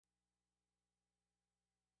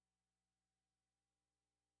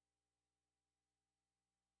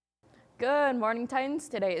Good morning, Titans.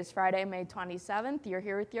 Today is Friday, May 27th. You're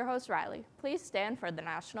here with your host, Riley. Please stand for the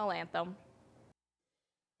national anthem.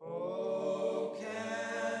 Oh,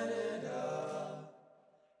 Canada,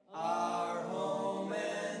 our home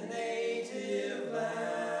and native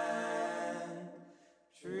land,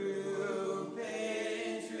 true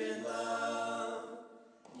patriot love,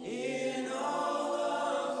 in all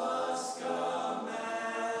of us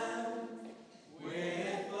command.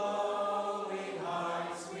 With glowing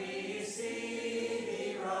hearts we see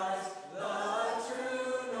thee rise, the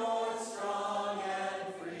true north, strong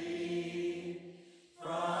and free.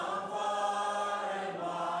 From far and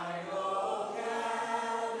wide, O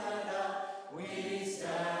Canada, we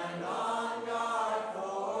stand on guard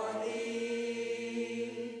for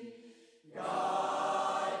thee.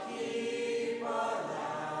 God keep our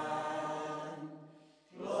land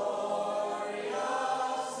glorious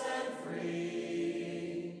and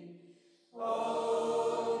free.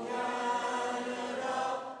 O Canada,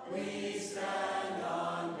 we stand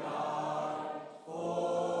on guard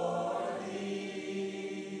for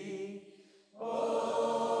thee.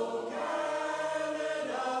 O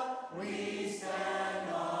Canada, we stand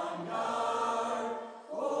on guard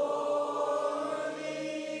for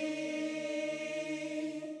thee.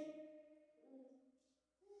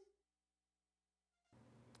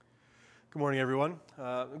 Good morning, everyone.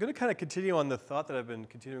 I'm going to kind of continue on the thought that I've been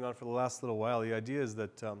continuing on for the last little while. The idea is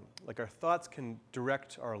that like our thoughts can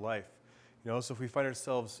direct our life. So if we find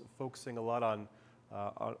ourselves focusing a lot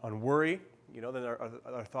on worry, then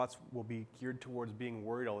our thoughts will be geared towards being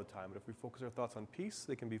worried all the time. But if we focus our thoughts on peace,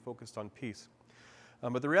 they can be focused on peace.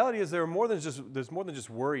 But the reality is there's more than just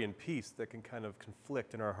worry and peace that can kind of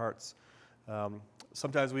conflict in our hearts.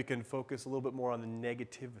 Sometimes we can focus a little bit more on the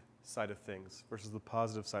negative side of things versus the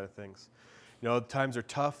positive side of things. Times are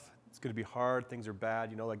tough, it's going to be hard, things are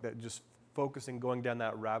bad, like that, just focusing, going down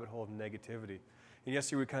that rabbit hole of negativity. And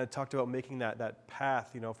yesterday we kind of talked about making that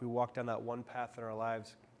path, if we walk down that one path in our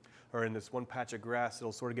lives, or in this one patch of grass,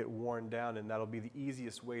 it'll sort of get worn down, and that'll be the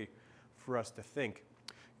easiest way for us to think.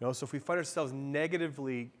 So if we find ourselves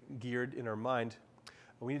negatively geared in our mind,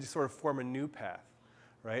 we need to sort of form a new path,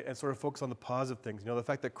 right? And sort of focus on the positive things. The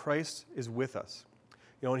fact that Christ is with us,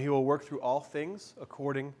 and He will work through all things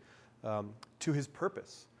according to His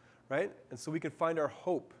purpose, right? And so we can find our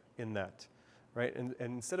hope in that, right? And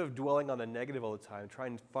instead of dwelling on the negative all the time, try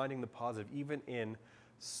and finding the positive, even in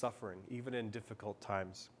suffering, even in difficult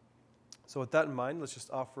times. So with that in mind, let's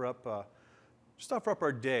just offer up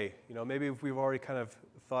our day. Maybe if we've already kind of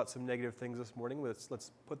thought some negative things this morning,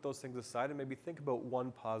 let's put those things aside and maybe think about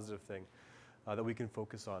one positive thing that we can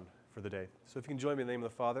focus on for the day. So if you can join me in the name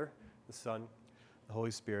of the Father, the Son, the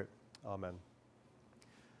Holy Spirit. Amen.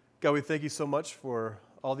 God, we thank you so much for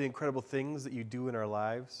all the incredible things that you do in our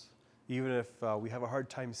lives, even if we have a hard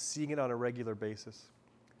time seeing it on a regular basis.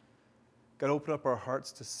 God, open up our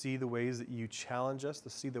hearts to see the ways that you challenge us,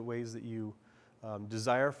 to see the ways that you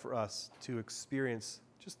desire for us to experience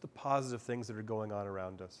just the positive things that are going on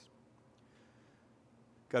around us.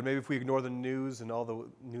 God, maybe if we ignore the news and all the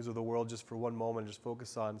news of the world just for one moment and just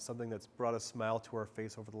focus on something that's brought a smile to our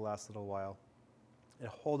face over the last little while, and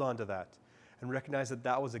hold on to that and recognize that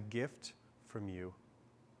that was a gift from you.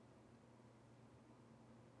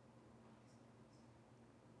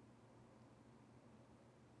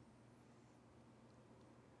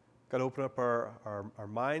 God, open up our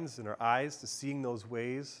minds and our eyes to seeing those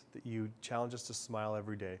ways that you challenge us to smile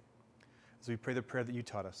every day. As we pray the prayer that you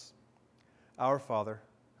taught us. Our Father,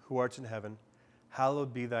 who art in heaven,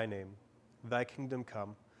 hallowed be thy name. Thy kingdom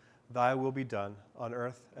come, thy will be done on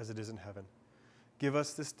earth as it is in heaven. Give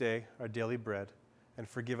us this day our daily bread, and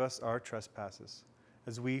forgive us our trespasses,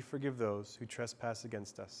 as we forgive those who trespass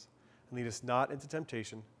against us. And lead us not into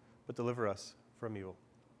temptation, but deliver us from evil.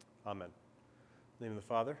 Amen. In the name of the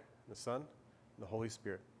Father, and the Son, and the Holy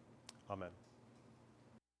Spirit. Amen.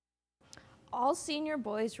 All senior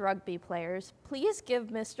boys rugby players, please give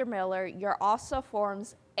Mr. Miller your OSSA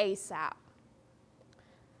forms ASAP.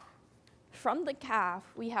 From the CAF,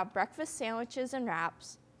 we have breakfast sandwiches and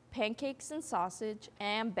wraps, pancakes and sausage,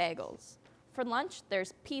 and bagels. For lunch,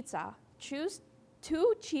 there's pizza. Choose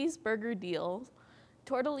 2 cheeseburger deals,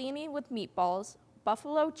 tortellini with meatballs,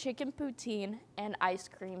 buffalo chicken poutine, and ice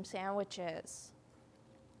cream sandwiches.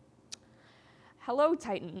 Hello,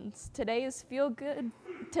 Titans. Today's Feel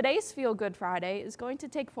Good Friday is going to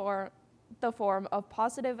take the form of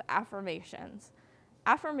positive affirmations.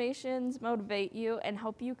 Affirmations motivate you and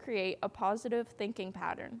help you create a positive thinking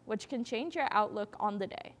pattern, which can change your outlook on the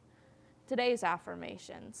day. Today's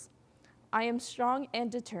affirmations. I am strong and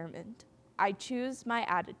determined. I choose my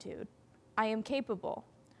attitude. I am capable.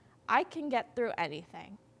 I can get through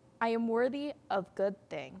anything. I am worthy of good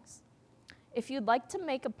things. If you'd like to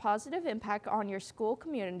make a positive impact on your school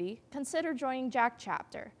community, consider joining Jack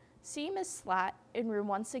Chapter. See Ms. Slatt in room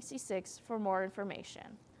 166 for more information.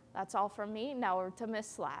 That's all from me. Now over to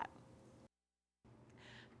Ms. Slatt.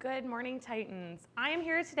 Good morning, Titans. I am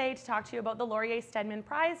here today to talk to you about the Laurier Stedman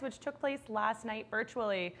Prize, which took place last night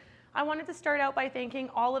virtually. I wanted to start out by thanking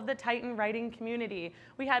all of the Titan writing community.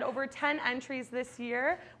 We had over 10 entries this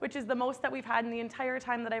year, which is the most that we've had in the entire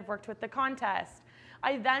time that I've worked with the contest.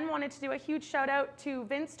 I then wanted to do a huge shout out to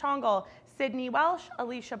Vince Tongle, Sydney Welsh,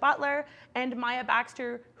 Alicia Butler, and Maya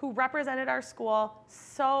Baxter, who represented our school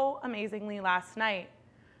so amazingly last night.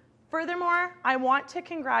 Furthermore, I want to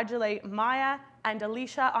congratulate Maya and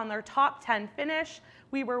Alicia on their top 10 finish.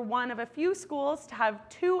 We were one of a few schools to have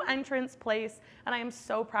 2 entrants place, and I am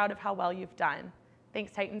so proud of how well you've done.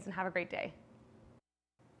 Thanks, Titans, and have a great day.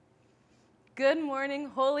 Good morning,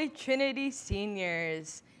 Holy Trinity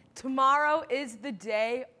seniors. Tomorrow is the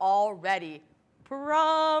day already.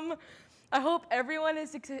 Prom! I hope everyone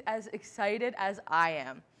is as excited as I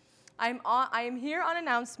am. I am here on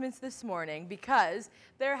announcements this morning because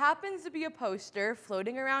there happens to be a poster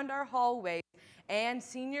floating around our hallways and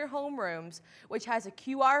senior homerooms which has a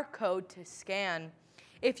QR code to scan.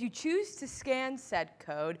 If you choose to scan said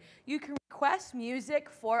code, you can request music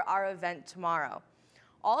for our event tomorrow.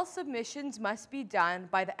 All submissions must be done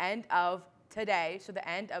by the end of today, so the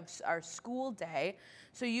end of our school day,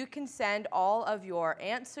 so you can send all of your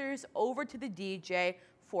answers over to the DJ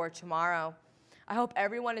for tomorrow. I hope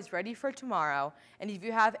everyone is ready for tomorrow, and if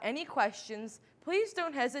you have any questions, please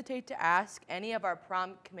don't hesitate to ask any of our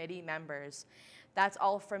prom committee members. That's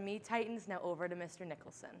all from me, Titans. Now over to Mr.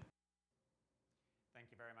 Nicholson. Thank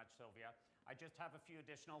you very much, Sylvia. I just have a few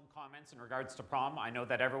additional comments in regards to prom. I know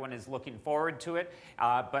that everyone is looking forward to it,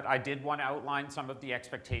 but I did want to outline some of the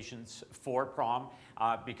expectations for prom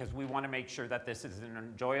because we want to make sure that this is an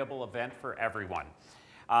enjoyable event for everyone.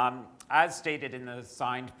 As stated in the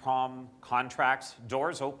signed prom contracts,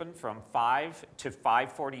 doors open from 5 to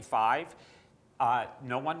 5:45.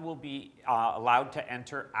 No one will be allowed to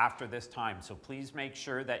enter after this time, so please make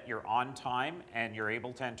sure that you're on time and you're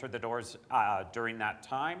able to enter the doors during that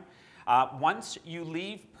time. Once you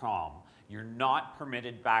leave prom, you're not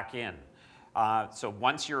permitted back in. So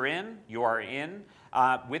once you're in, you are in.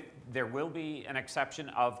 There will be an exception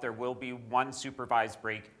of there will be one supervised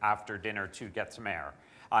break after dinner to get some air.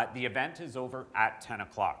 The event is over at 10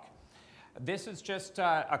 o'clock. This is just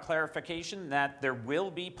a clarification that there will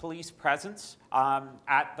be police presence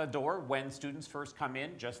at the door when students first come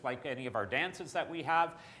in, just like any of our dances that we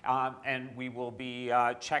have, and we will be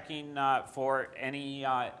checking for any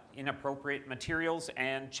inappropriate materials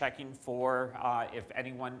and checking for if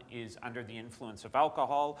anyone is under the influence of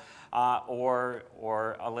alcohol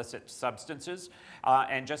or illicit substances.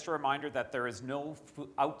 And just a reminder that there is no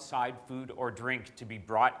outside food or drink to be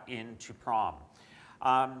brought into prom.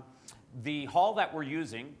 The hall that we're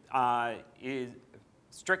using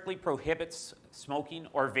strictly prohibits smoking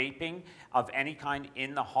or vaping of any kind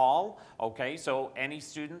in the hall. Okay, so any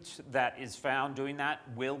student that is found doing that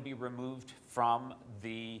will be removed from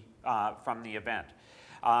the event.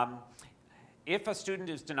 If a student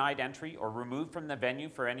is denied entry or removed from the venue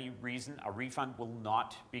for any reason, a refund will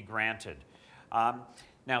not be granted.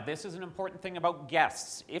 Now, this is an important thing about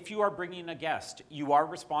guests. If you are bringing a guest, you are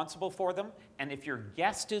responsible for them, and if your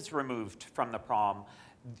guest is removed from the prom,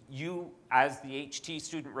 you, as the HT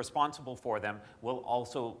student responsible for them, will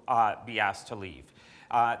also be asked to leave.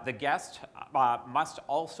 The guest must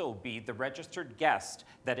also be the registered guest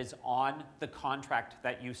that is on the contract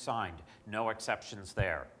that you signed. No exceptions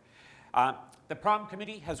there. The prom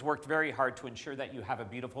committee has worked very hard to ensure that you have a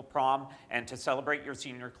beautiful prom and to celebrate your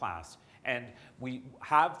senior class. And we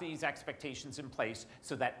have these expectations in place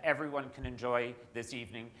so that everyone can enjoy this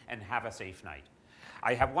evening and have a safe night.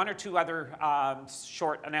 I have one or two other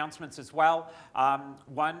short announcements as well.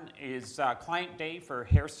 One is Client Day for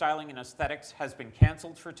Hairstyling and Aesthetics has been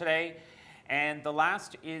canceled for today. And the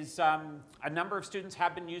last is a number of students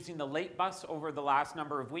have been using the late bus over the last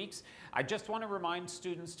number of weeks. I just want to remind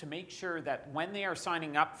students to make sure that when they are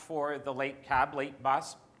signing up for the late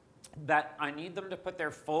bus, that I need them to put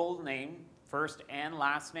their full name, first and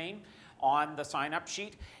last name, on the sign-up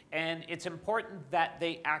sheet. And it's important that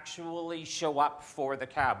they actually show up for the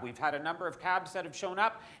cab. We've had a number of cabs that have shown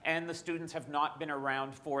up, and the students have not been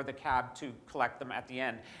around for the cab to collect them at the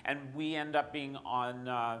end. And we end up being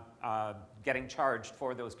on getting charged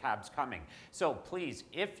for those cabs coming. So please,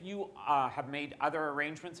 if you have made other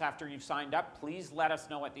arrangements after you've signed up, please let us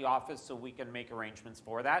know at the office so we can make arrangements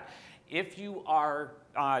for that. If you are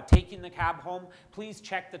taking the cab home, please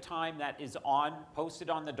check the time that is posted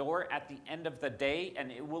on the door at the end of the day,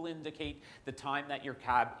 and it will indicate the time that your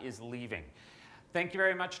cab is leaving. Thank you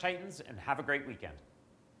very much, Titans, and have a great weekend.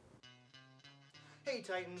 Hey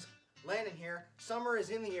Titans, Landon here. Summer is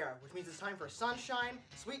in the air, which means it's time for sunshine,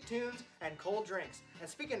 sweet tunes, and cold drinks. And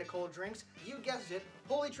speaking of cold drinks, you guessed it,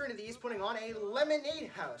 Holy Trinity is putting on a Lemonade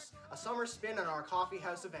House, a summer spin on our coffee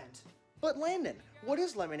house event. But Landon, what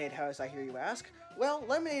is Lemonade House, I hear you ask? Well,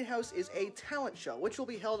 Lemonade House is a talent show, which will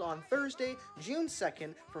be held on Thursday, June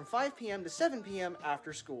 2nd, from 5 p.m. to 7 p.m.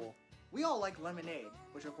 after school. We all like lemonade,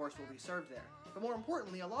 which of course will be served there. But more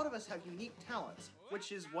importantly, a lot of us have unique talents,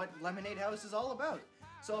 which is what Lemonade House is all about.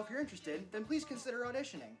 So if you're interested, then please consider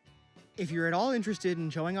auditioning. If you're at all interested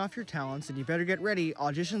in showing off your talents, then you better get ready.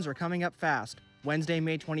 Auditions are coming up fast. Wednesday,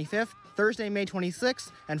 May 25th, Thursday, May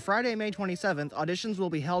 26th, and Friday, May 27th, auditions will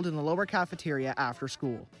be held in the lower cafeteria after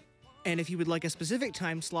school. And if you would like a specific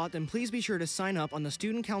time slot, then please be sure to sign up on the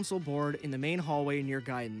Student Council board in the main hallway near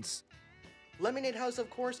guidance. Lemonade House, of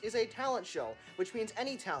course, is a talent show, which means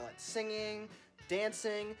any talent, singing,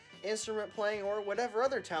 dancing, instrument playing, or whatever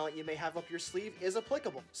other talent you may have up your sleeve is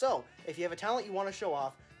applicable. So, if you have a talent you want to show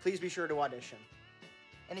off, please be sure to audition.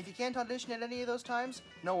 And if you can't audition at any of those times,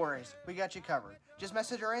 no worries, we got you covered. Just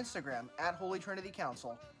message our Instagram,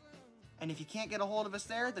 @HolyTrinityCouncil. And if you can't get a hold of us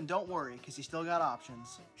there, then don't worry, because you still got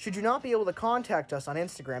options. Should you not be able to contact us on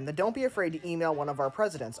Instagram, then don't be afraid to email one of our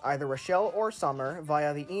presidents, either Rochelle or Summer,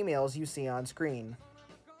 via the emails you see on screen.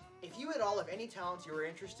 If you at all have any talents you are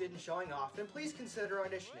interested in showing off, then please consider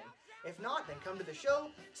auditioning. If not, then come to the show,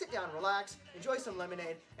 sit down, relax, enjoy some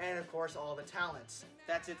lemonade, and of course all the talents.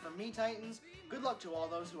 That's it from me, Titans. Good luck to all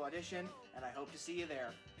those who audition, and I hope to see you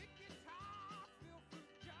there.